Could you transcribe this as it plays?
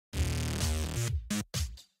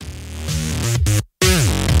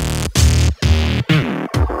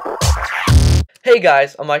Hey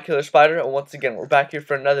guys, I'm mykillerspider, and once again we're back here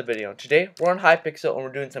for another video. Today we're on hypixel and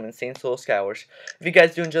we're doing some insane solo skywars. If you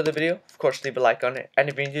guys do enjoy the video, of course leave a like on it, and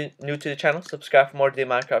if you're new to the channel, subscribe for more daily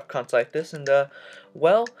Minecraft content like this. And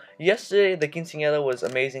well, yesterday the quinceañera was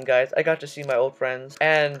amazing, guys. I got to see my old friends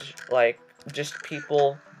and like just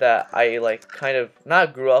people that I like kind of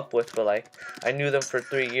not grew up with, but like I knew them for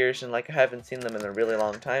 3 years and like I haven't seen them in a really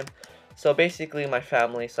long time. So basically my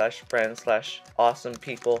family slash friends slash awesome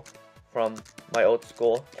people from my old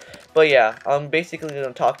school. But yeah, I'm basically going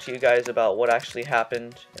to talk to you guys about what actually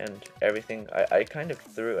happened and everything. I kind of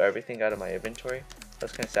threw everything out of my inventory.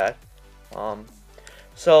 That's kind of sad.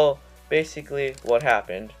 So basically what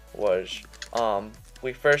happened was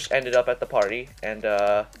we first ended up at the party, and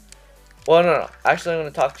well, no, actually I'm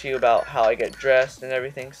going to talk to you about how I get dressed and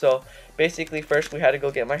everything. So basically first we had to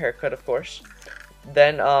go get my haircut, of course.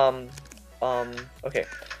 Then okay.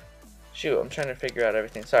 Shoot, I'm trying to figure out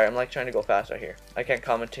everything. Sorry, I'm like trying to go fast right here. I can't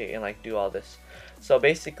commentate and like do all this. So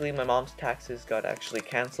basically my mom's taxes got actually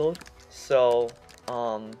canceled. So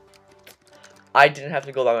I didn't have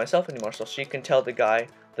to go by myself anymore. So she can tell the guy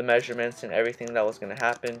the measurements and everything that was gonna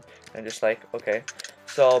happen, and just like, okay.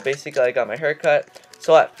 So basically I got my haircut.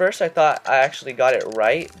 So at first I thought I actually got it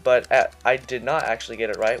right, but I did not actually get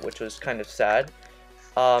it right, which was kind of sad.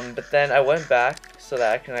 But then I went back so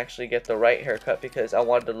that I can actually get the right haircut because I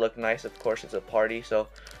wanted to look nice. Of course, it's a party, so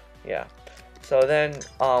yeah. So then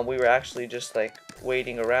we were actually just like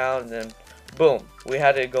waiting around, and then boom, we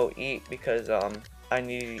had to go eat because I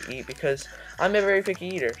needed to eat because I'm a very picky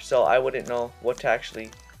eater, so I wouldn't know what to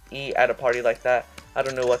actually eat at a party like that. I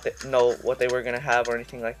don't know what they were gonna have or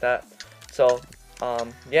anything like that. So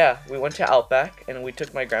yeah, we went to Outback and we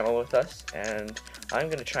took my grandma with us, and I'm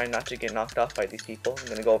gonna try not to get knocked off by these people. I'm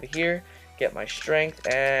gonna go over here, get my strength,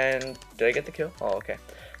 and did I get the kill? Oh, okay.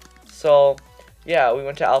 So yeah, we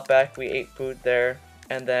went to Outback, we ate food there,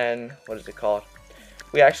 and then what is it called?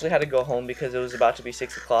 We actually had to go home because it was about to be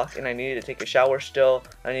 6 o'clock, and I needed to take a shower still.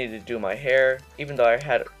 I needed to do my hair, even though I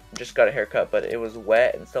had just got a haircut, but it was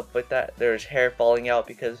wet and stuff like that. There's hair falling out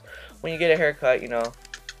because when you get a haircut, you know,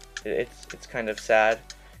 it's kind of sad.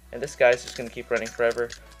 And this guy's just gonna keep running forever.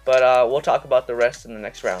 But we'll talk about the rest in the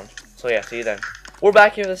next round. So yeah, see you then. We're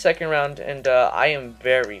back here in the second round, and I am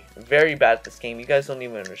very, very bad at this game. You guys don't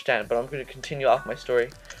even understand, but I'm going to continue off my story.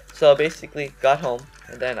 So basically, got home,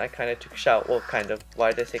 and then I kind of took a shower. Well, kind of.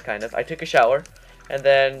 Why did I say kind of? I took a shower, and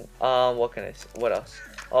then, what else?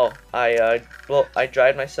 Oh, I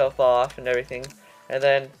dried myself off and everything, and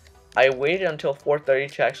then I waited until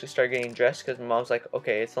 4:30 to actually start getting dressed because my mom's like,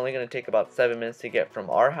 okay, it's only going to take about 7 minutes to get from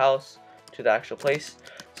our house to the actual place.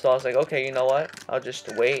 So I was like, okay, you know what, I'll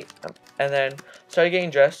just wait, and then started getting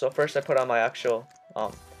dressed. So first I put on my actual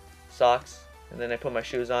socks, and then I put my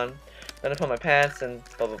shoes on, then I put my pants, and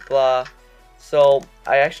blah blah blah. So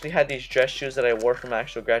I actually had these dress shoes that I wore from my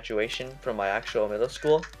actual graduation from my actual middle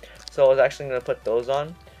school, so I was actually going to put those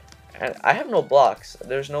on. And I have no blocks.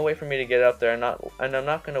 There's no way for me to get up there, and I'm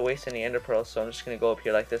not going to waste any ender pearls, so I'm just going to go up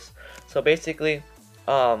here like this. So basically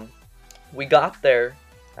we got there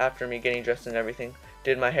after me getting dressed and everything,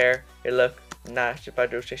 did my hair, it looked nice if I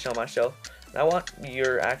do say so myself. And I want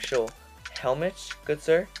your actual helmet, good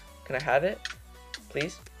sir. Can I have it,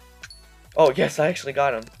 please? Oh yes, I actually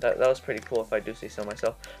got him. That was pretty cool if I do say so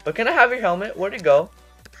myself. But can I have your helmet? Where'd it go?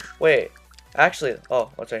 Wait, actually, oh,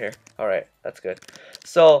 what's right here? Alright, that's good.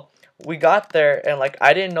 So we got there, and like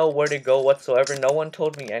I didn't know where to go whatsoever. No one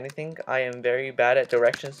told me anything. I am very bad at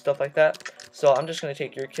directions, stuff like that. So I'm just gonna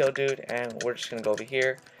take your kill, dude, and we're just gonna go over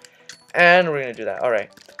here, and we're gonna do that. All right.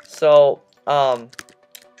 So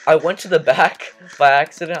I went to the back by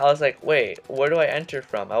accident. I was like, wait, where do I enter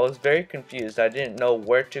from? I was very confused. I didn't know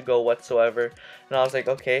where to go whatsoever, and I was like,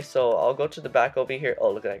 okay, so I'll go to the back over here.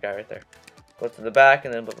 Oh, look at that guy right there. Go to the back,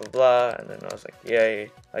 and then blah blah blah, and then I was like, yay,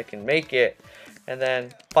 I can make it. And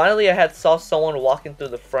then finally I saw someone walking through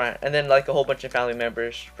the front, and then like a whole bunch of family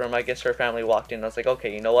members from, I guess, her family walked in. I was like,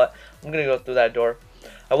 okay, you know what, I'm gonna go through that door.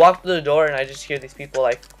 I walked through the door, and I just hear these people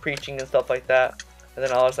like preaching and stuff like that, and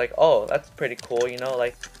then I was like, oh, that's pretty cool, you know,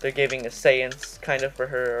 like they're giving a seance kind of for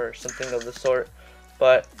her or something of the sort.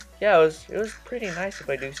 But yeah, it was pretty nice if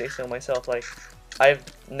I do say so myself. Like I've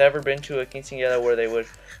never been to a quinceañera where they would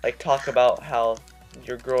like talk about how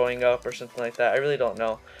you're growing up or something like that. I really don't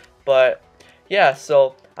know. But yeah,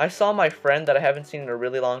 so I saw my friend that I haven't seen in a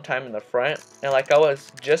really long time in the front, and like I was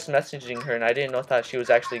just messaging her, and I didn't know that she was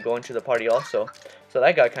actually going to the party also. So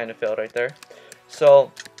that guy kind of failed right there.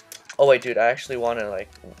 So, oh wait, dude, I actually want to like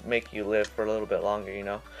make you live for a little bit longer, you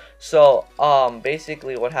know. So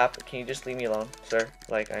basically what happened, can you just leave me alone, sir?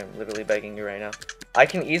 Like I'm literally begging you right now. I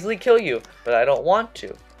can easily kill you, but I don't want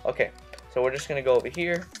to. Okay, So we're just gonna go over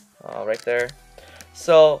here, right there.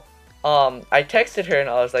 So I texted her and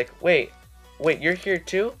I was like, wait, you're here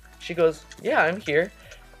too? She goes, yeah, I'm here.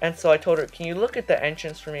 And so I told her, can you look at the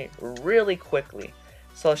entrance for me really quickly?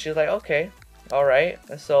 So she was like, okay, all right.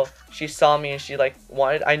 And so she saw me and she like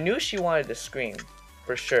wanted, I knew she wanted to scream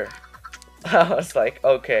for sure. I was like,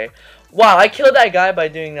 okay. Wow, I killed that guy by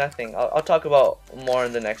doing nothing. I'll talk about more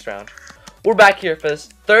in the next round. We're back here for this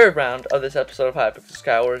third round of this episode of hypixel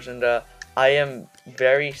skywars, and I am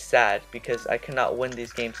very sad because I cannot win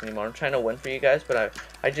these games anymore. I'm trying to win for you guys, but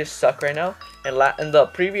I just suck right now. And in the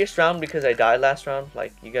previous round, because I died last round,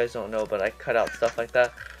 like you guys don't know, but I cut out stuff like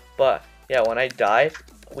that. But yeah, when I died,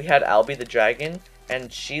 we had Albie the dragon,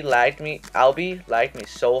 and she lagged me. Albie lagged me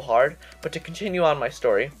so hard. But to continue on my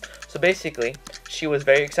story, so basically, she was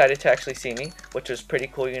very excited to actually see me, which was pretty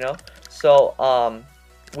cool, you know. So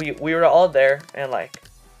we were all there, and like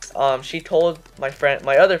she told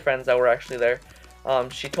my other friends that were actually there,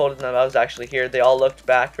 she told them I was actually here. They all looked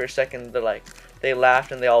back for a second. They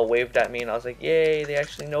laughed and they all waved at me, and I was like, yay, they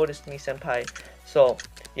actually noticed me, senpai. So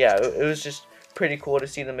yeah, it was just pretty cool to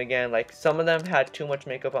see them again. Like, some of them had too much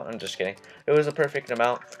makeup on. I'm just kidding. It was a perfect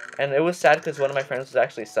amount, and it was sad because one of my friends was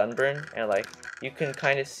actually sunburned, and like you can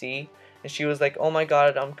kind of see. And she was like, oh my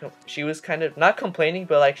god, she was kind of, not complaining,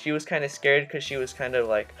 but like she was kind of scared because she was kind of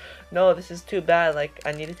like, no, this is too bad, like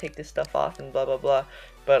I need to take this stuff off and blah blah blah.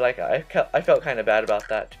 But like I felt kind of bad about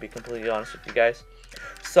that, to be completely honest with you guys.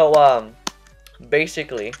 So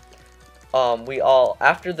basically, we all,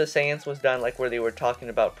 after the seance was done, like where they were talking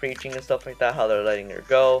about preaching and stuff like that, how they're letting her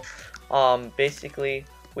go, basically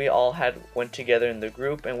we all went together in the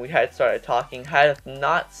group and we had started talking. Had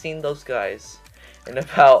not seen those guys in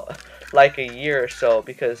about like a year or so,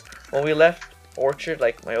 because when we left Orchard,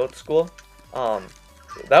 like my old school,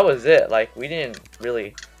 that was it. Like, we didn't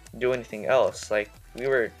really do anything else. Like, we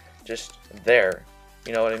were just there,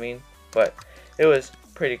 you know what I mean? But it was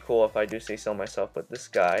pretty cool, if I do say so myself. But this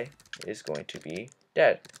guy is going to be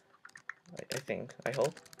dead, I think, I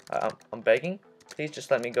hope. I'm begging, please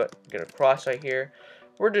just let me get across right here.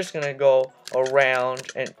 We're just gonna go around,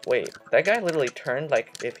 and wait, that guy literally turned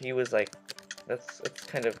like if he was like, that's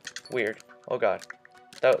kind of weird. Oh god.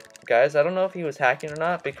 Guys, I don't know if he was hacking or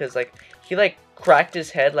not, because like he like cracked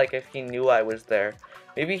his head like if he knew I was there.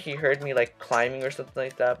 Maybe he heard me like climbing or something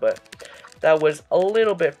like that, but that was a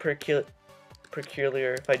little bit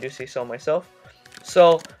peculiar, if I do say so myself.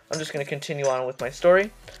 So I'm just gonna continue on with my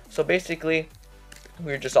story. So basically,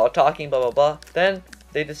 we were just all talking, blah blah blah. Then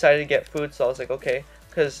they decided to get food, so I was like, okay,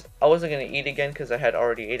 because I wasn't gonna eat again because I had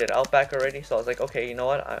already ate at Outback already. So I was like, okay, you know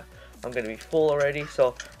what? I'm gonna be full already,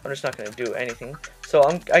 so I'm just not gonna do anything. So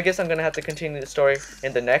I guess I'm gonna have to continue the story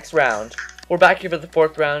in the next round. We're back here for the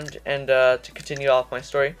fourth round, and to continue off my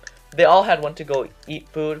story, they all went to go eat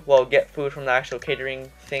food, well, get food from the actual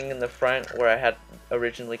catering thing in the front where I had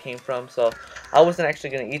originally came from. So I wasn't actually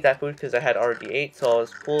gonna eat that food because I had already ate, so I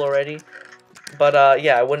was full already. But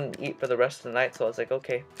yeah, I wouldn't eat for the rest of the night, so I was like,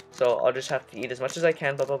 okay, so I'll just have to eat as much as I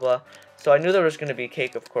can, blah blah blah. So I knew there was gonna be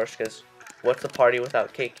cake, of course, because what's the party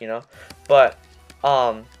without cake, you know? But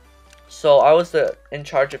so I was in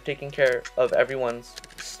charge of taking care of everyone's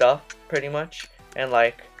stuff pretty much, and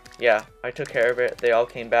like, yeah, I took care of it. They all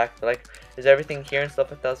came back, they're like, is everything here and stuff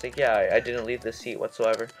like that? I was like, yeah, I didn't leave the seat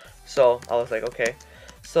whatsoever. So I was like, okay.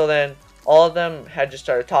 So then all of them had just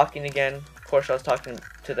started talking again. Of course, I was talking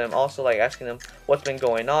to them also, like asking them what's been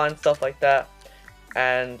going on, stuff like that.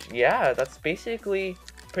 And yeah, that's basically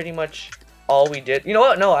pretty much all we did. You know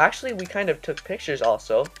what? No, actually, we kind of took pictures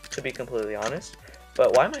also, to be completely honest.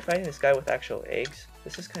 But why am I fighting this guy with actual eggs?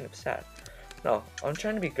 This is kind of sad. No, I'm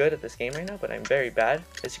trying to be good at this game right now, but I'm very bad,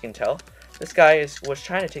 as you can tell. This guy was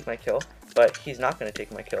trying to take my kill, but he's not going to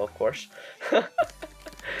take my kill, of course. I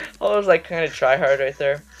was like kind of try hard right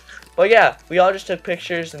there. But yeah, we all just took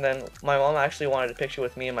pictures, and then my mom actually wanted a picture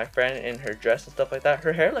with me and my friend in her dress and stuff like that.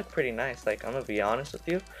 Her hair looked pretty nice, like, I'm gonna be honest with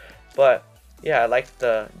you. But yeah, I liked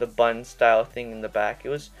the bun style thing in the back. It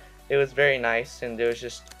was very nice, and there was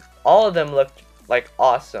just, all of them looked like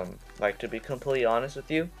awesome, like, to be completely honest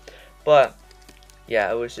with you. But yeah,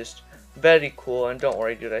 it was just very cool. And don't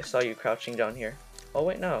worry, dude, I saw you crouching down here. Oh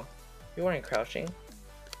wait, no, you weren't crouching.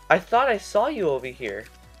 I thought I saw you over here.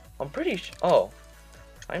 I'm pretty sure. Oh,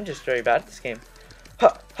 I'm just very bad at this game.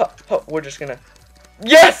 Ha, ha, ha. We're just gonna,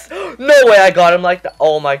 yes! No way, I got him like that.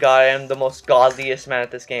 Oh my god, I am the most godliest man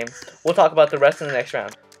at this game. We'll talk about the rest in the next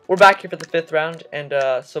round. We're back here for the fifth round, and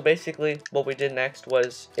so basically what we did next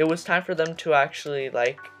was, it was time for them to actually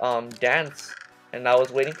like dance and I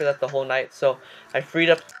was waiting for that the whole night. So I freed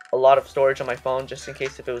up a lot of storage on my phone just in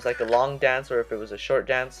case if it was like a long dance or if it was a short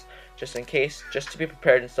dance, just in case, just to be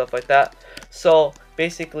prepared and stuff like that. So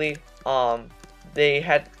basically, they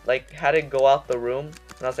had to go out the room,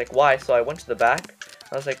 and I was like, why? So I went to the back.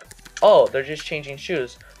 I was like, oh, they're just changing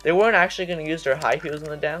shoes. They weren't actually going to use their high heels in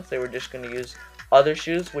the dance. They were just going to use other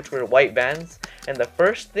shoes, which were white Vans. And the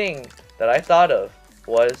first thing that I thought of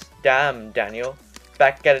was, damn, Daniel,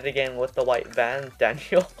 back at it again with the white Vans,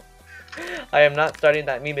 Daniel. I am not starting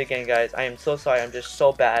that meme again, guys. I am so sorry. I'm just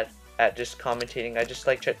so bad at just commentating. I just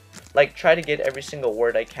try to get every single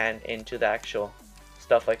word I can into the actual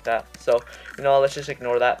stuff like that. So, you know, let's just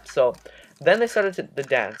ignore that. So then they started the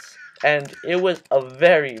dance, and it was a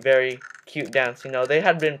very, very cute dance. You know, they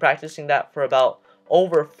had been practicing that for about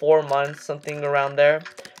over 4 months, something around there,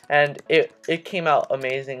 and it came out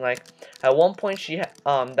amazing. Like at one point, she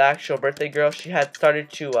the actual birthday girl, she had started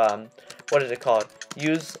to what is it called?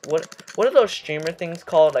 Use what are those streamer things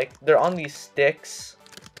called? Like they're on these sticks,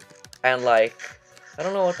 and like I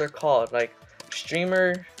don't know what they're called, like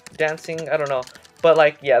streamer dancing, I don't know. But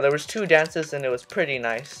like, yeah, there was 2 dances and it was pretty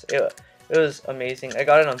nice. It was amazing. I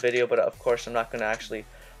got it on video, but of course I'm not gonna actually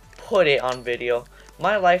put it on video.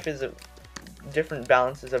 My life is different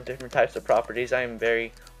balances of different types of properties. I am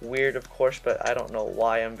very weird, of course, but I don't know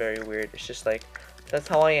why I'm very weird. It's just like, that's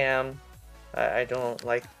how I am. I don't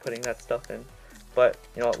like putting that stuff in. But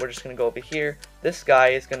you know what, we're just gonna go over here. This guy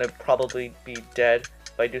is gonna probably be dead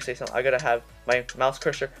if I do say something. I gotta have my mouse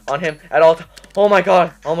cursor on him at all times. Oh my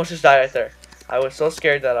god, I almost just died right there. I was so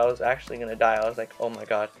scared that I was actually gonna die. I was like, oh my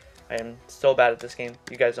god, I am so bad at this game.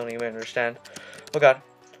 You guys don't even understand. Oh god.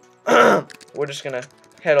 We're just gonna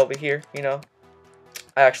head over here, you know.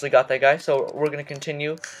 I actually got that guy, so we're gonna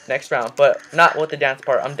continue next round, but not with the dance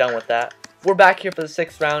part. I'm done with that. We're back here for the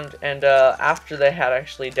 6th round, and after they had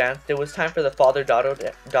actually danced, it was time for the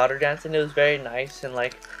father-daughter dance, and it was very nice, and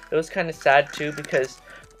like it was kind of sad too, because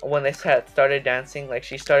when they started dancing, like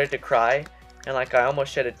she started to cry, and like I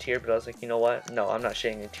almost shed a tear, but I was like, you know what? No, I'm not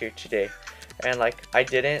shedding a tear today, and like I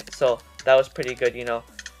didn't, so that was pretty good, you know.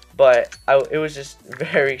 But it was just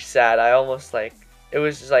very sad. I almost like it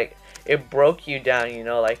was just like it broke you down, you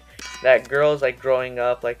know, like that girl's like growing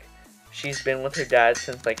up, like she's been with her dad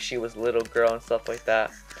since like she was a little girl and stuff like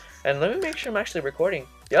that. And let me make sure I'm actually recording.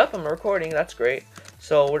 Yep, I'm recording. That's great.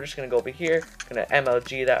 So we're just gonna go over here, gonna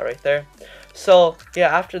MLG that right there. So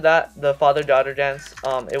yeah, after that, the father-daughter dance,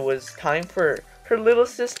 it was time for her little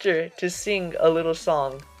sister to sing a little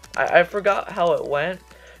song. I forgot how it went,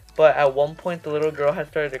 but at one point the little girl had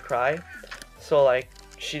started to cry, so like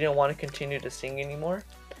she didn't want to continue to sing anymore,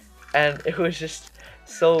 and it was just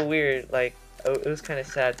so weird. Like it was kind of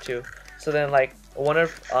sad too. So then like one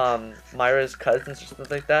of Myra's cousins or something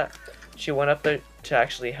like that, she went up there to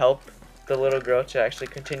actually help the little girl to actually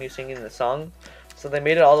continue singing the song. So they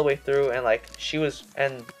made it all the way through, and like she was,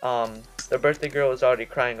 and the birthday girl was already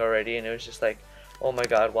crying already, and it was just like, oh my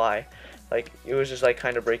god, why? Like it was just like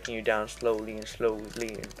kind of breaking you down slowly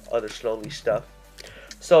and other slowly stuff.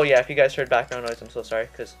 So yeah, if you guys heard background noise, I'm so sorry,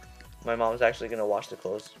 because my mom's actually gonna wash the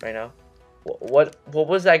clothes right now. What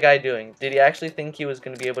was that guy doing? Did he actually think he was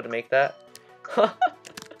gonna be able to make that?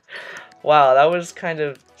 Wow, that was kind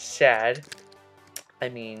of sad. I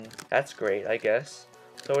mean, that's great, I guess.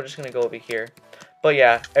 So we're just gonna go over here. But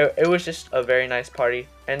yeah, it was just a very nice party,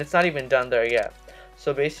 and it's not even done there yet.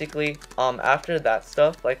 So basically, after that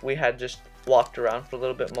stuff, like we had just walked around for a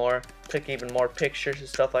little bit more, took even more pictures and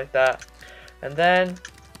stuff like that, and then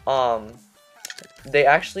they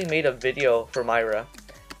actually made a video for Myra,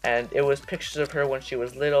 and it was pictures of her when she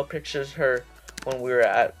was little, pictures of her when we were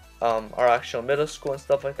at our actual middle school and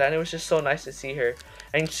stuff like that, and it was just so nice to see her.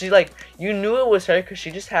 And she, like, you knew it was her because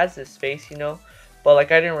she just has this face, you know. But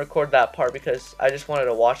like I didn't record that part because I just wanted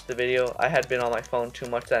to watch the video. I had been on my phone too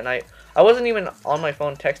much that night. I wasn't even on my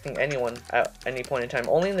phone texting anyone at any point in time,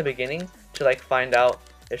 only in the beginning to like find out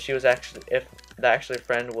if she was actually, if the actual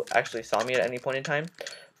friend actually saw me at any point in time.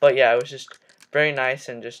 But yeah, it was just very nice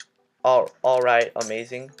and just alright,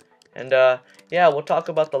 amazing. And yeah, we'll talk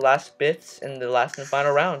about the last bits in the last and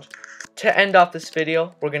final round. To end off this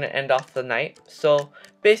video, we're gonna end off the night. So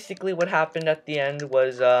basically what happened at the end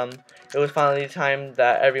was it was finally time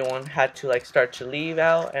that everyone had to like start to leave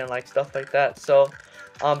out and like stuff like that. So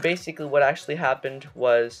basically what actually happened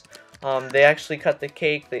was they actually cut the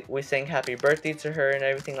cake. We sang happy birthday to her and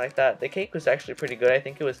everything like that. The cake was actually pretty good. I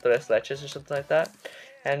think it was tres leches or something like that.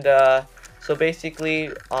 And so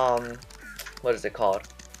basically what is it called?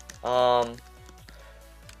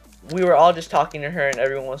 We were all just talking to her and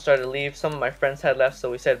everyone started to leave. Some of my friends had left,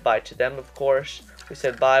 so we said bye to them, of course. We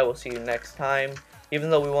said bye, we'll see you next time. even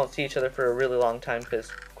though we won't see each other for a really long time because,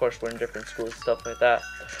 of course, we're in different schools and stuff like that.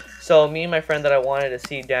 So me and my friend that I wanted to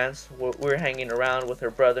see dance, we were hanging around with her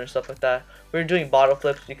brother and stuff like that. We were doing bottle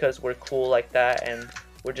flips because we're cool like that, and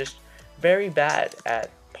we're just very bad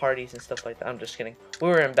at parties and stuff like that. I'm just kidding. We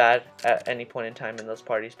weren't bad at any point in time in those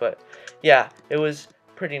parties, but yeah, it was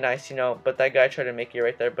pretty nice, you know. But that guy tried to make it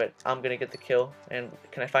right there, but I'm gonna get the kill. And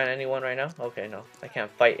can I find anyone right now? Okay, no, I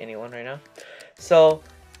can't fight anyone right now. So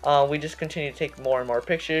we just continue to take more and more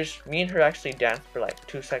pictures. Me and her actually danced for like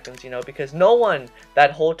 2 seconds, you know, because no one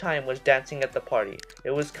that whole time was dancing at the party.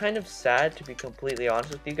 It was kind of sad, to be completely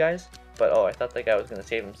honest with you guys. But oh, I thought that guy was gonna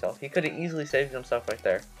save himself. He could have easily saved himself right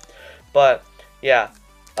there. But yeah,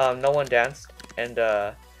 no one danced, and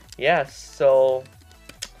yeah, so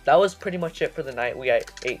that was pretty much it for the night. We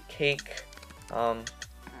ate cake. That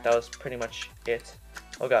was pretty much it.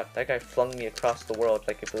 Oh god, that guy flung me across the world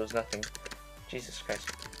like if it was nothing. Jesus Christ,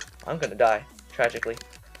 I'm gonna die tragically.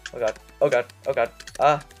 Oh god, oh god, oh god,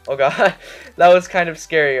 oh god. That was kind of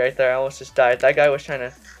scary right there. I almost just died. That guy was trying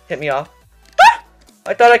to hit me off. Ah!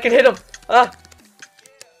 I thought I could hit him.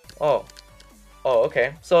 Oh,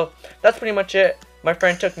 okay. So that's pretty much it. My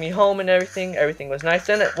friend took me home and everything. Everything was nice.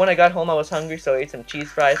 And when I got home, I was hungry, so I ate some cheese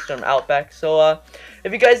fries from Outback. So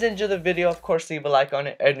if you guys enjoyed the video, of course, leave a like on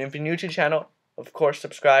it. And if you're new to the channel, of course,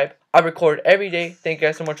 subscribe. I record every day. Thank you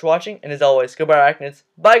guys so much for watching. And as always, goodbye, arachnids.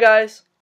 Bye, guys.